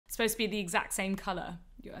supposed to be the exact same colour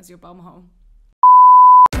as your bum hole.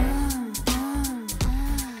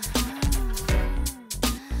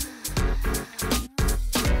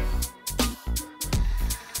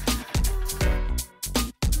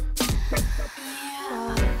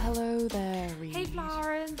 Hello there, Reed. Hey,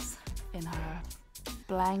 Florence. In her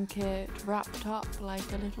blanket, wrapped up like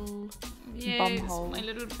a little Yes, bumhole. my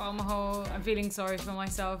little bumhole. I'm feeling sorry for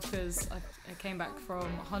myself because I came back from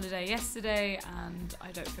holiday yesterday and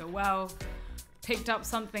I don't feel well. Picked up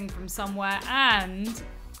something from somewhere and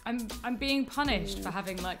I'm being punished for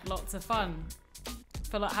having like lots of fun,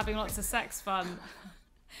 for like having lots of sex fun.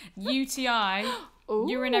 UTI,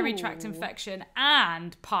 urinary tract infection,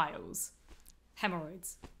 and piles,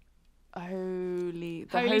 hemorrhoids. Holy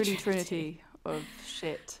Trinity. Trinity of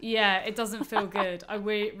shit. Yeah, it doesn't feel good. I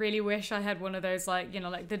really wish I had one of those, like, you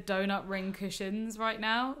know, like the donut ring cushions right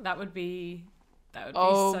now. That would be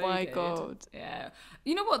Oh so my good. God. Yeah.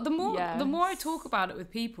 You know what? The more I talk about it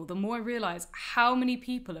with people, the more I realise how many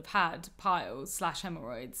people have had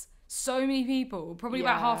piles/hemorrhoids. So many people. Probably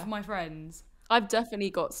about half of my friends. I've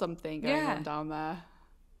definitely got something going on down there.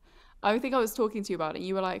 I think I was talking to you about it.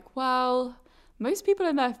 You were like, well, most people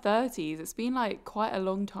in their 30s, it's been like quite a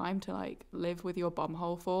long time to like live with your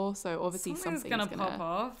bumhole for. So obviously something's gonna pop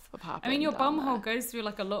off. Happen. I mean, your bumhole goes through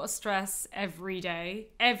like a lot of stress every day,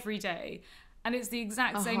 and it's the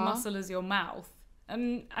exact same muscle as your mouth.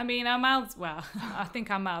 And I mean, our mouths. Well, I think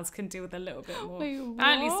our mouths can deal with a little bit more. Wait,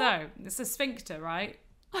 apparently so. It's a sphincter, right?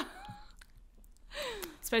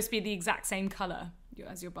 It's supposed to be the exact same colour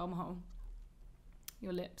as your bumhole.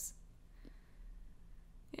 Your lips.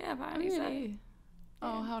 Yeah, apparently really?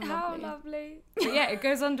 Oh, how lovely. How lovely. But yeah, it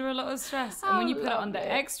goes under a lot of stress. And when you put it under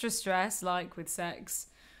extra stress, like with sex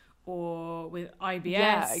or with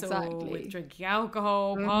IBS or with drinking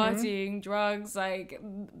alcohol, partying, drugs, like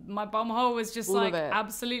my bumhole was just like,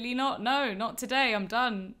 absolutely not. No, not today. I'm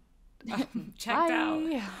done. Checked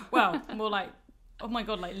out. Well, more like, oh my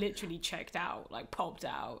God, like literally checked out, like popped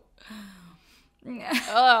out.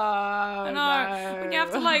 Oh, no. When you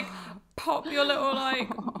have to like pop your little like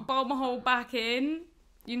bumhole back in,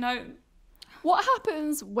 you know. What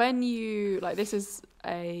happens when you, like, this is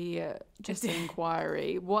just an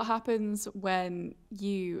inquiry. What happens when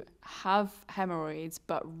you have hemorrhoids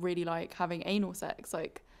but really like having anal sex?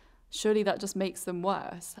 Like, surely that just makes them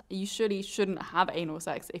worse. You surely shouldn't have anal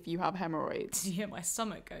sex if you have hemorrhoids. Did you hear my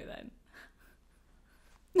stomach go then?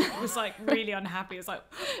 It was like really unhappy. It was like,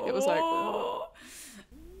 It was like,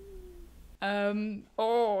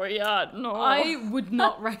 oh yeah, no. I would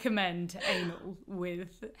not recommend anal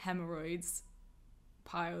with hemorrhoids,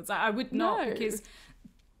 piles. I would not, because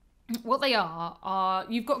what they are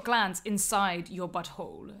you've got glands inside your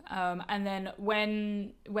butthole, and then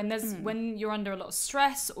when you're under a lot of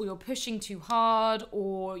stress or you're pushing too hard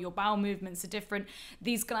or your bowel movements are different,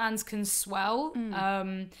 these glands can swell.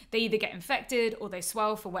 They either get infected or they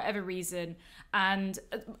swell for whatever reason, and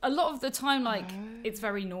a lot of the time, like, it's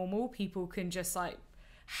very normal. People can just like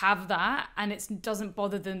have that and it doesn't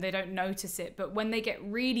bother them, they don't notice it. But when they get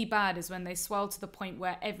really bad is when they swell to the point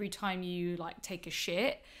where every time you like take a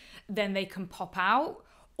shit, then they can pop out,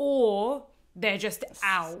 or they're just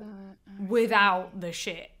out without the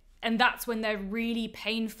shit. And that's when they're really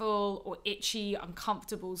painful or itchy,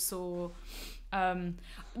 uncomfortable, sore.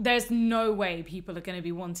 There's no way people are going to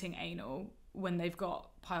be wanting anal when they've got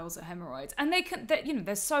piles of hemorrhoids. And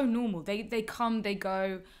they're so normal. They come, they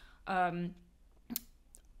go.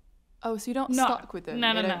 Oh, so you're not stuck with them?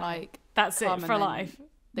 No. Like, that's it for life.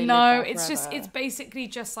 No, it's basically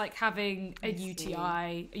just like having a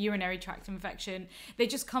UTI, a urinary tract infection. They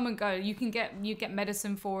just come and go. You get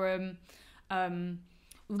medicine for them.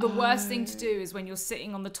 The worst thing to do is when you're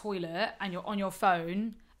sitting on the toilet and you're on your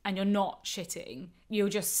phone and you're not shitting. You're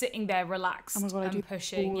just sitting there relaxed and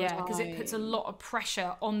pushing. Yeah, because it puts a lot of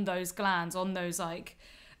pressure on those glands, on those like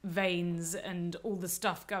veins and all the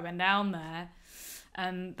stuff going down there.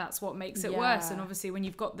 And that's what makes it worse. And obviously when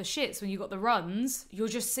you've got the shits, when you've got the runs, you're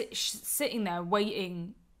just sitting there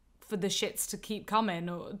waiting for the shits to keep coming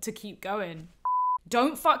or to keep going.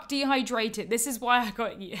 Don't fuck dehydrated. This is why I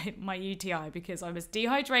got my UTI, because I was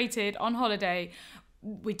dehydrated on holiday.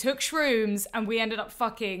 We took shrooms and we ended up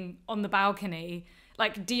fucking on the balcony.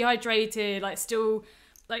 Like dehydrated, like still,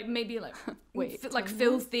 like maybe like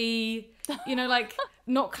filthy, you know, like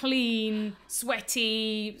not clean,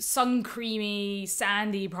 sweaty, sun creamy,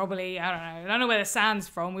 sandy probably. I don't know where the sand's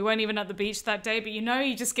from. We weren't even at the beach that day, but you know,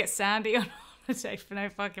 you just get sandy on holiday for no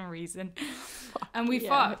fucking reason. And we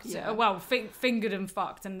fucked. Yeah. Well, fingered and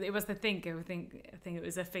fucked. And it was the thing. I think it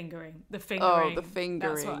was a fingering. The fingering. Oh, the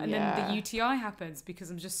fingering. That's what. And then the UTI happens because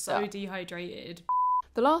I'm just so dehydrated.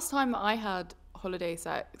 The last time I had holiday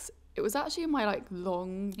sex, it was actually in my like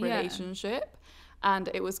long relationship. And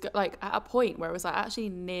it was like at a point where it was like actually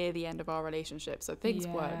near the end of our relationship. So things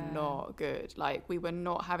were not good. Like we were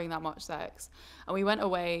not having that much sex. And we went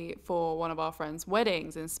away for one of our friends'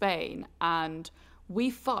 weddings in Spain. And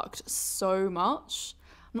we fucked so much.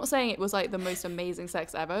 I'm not saying it was like the most amazing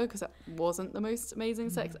sex ever, because it wasn't the most amazing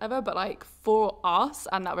sex ever. But like for us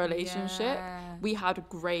and that relationship, we had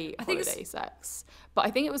great holiday sex. But I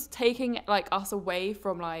think it was taking like us away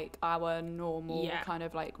from like our normal kind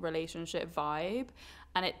of like relationship vibe.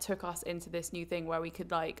 And it took us into this new thing where we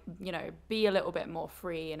could like, you know, be a little bit more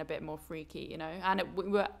free and a bit more freaky, you know. And we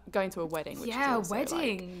were going to a wedding, which is also,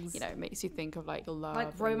 weddings. Like, you know, makes you think of like love,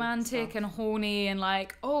 like romantic and horny, and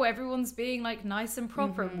like, oh, everyone's being like nice and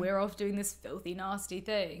proper, and we're off doing this filthy, nasty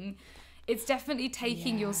thing. It's definitely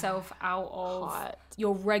taking yourself out of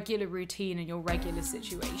your regular routine and your regular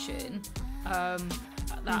situation.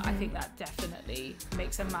 I think that definitely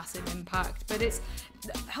makes a massive impact. But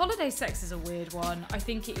holiday sex is a weird one. I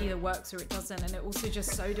think it either works or it doesn't, and it also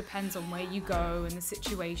just so depends on where you go and the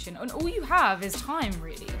situation. And all you have is time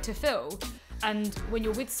really to fill. And when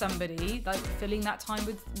you're with somebody, like filling that time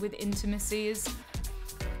with intimacy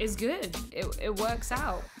is good. It works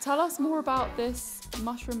out. Tell us more about this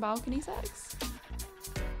mushroom balcony sex.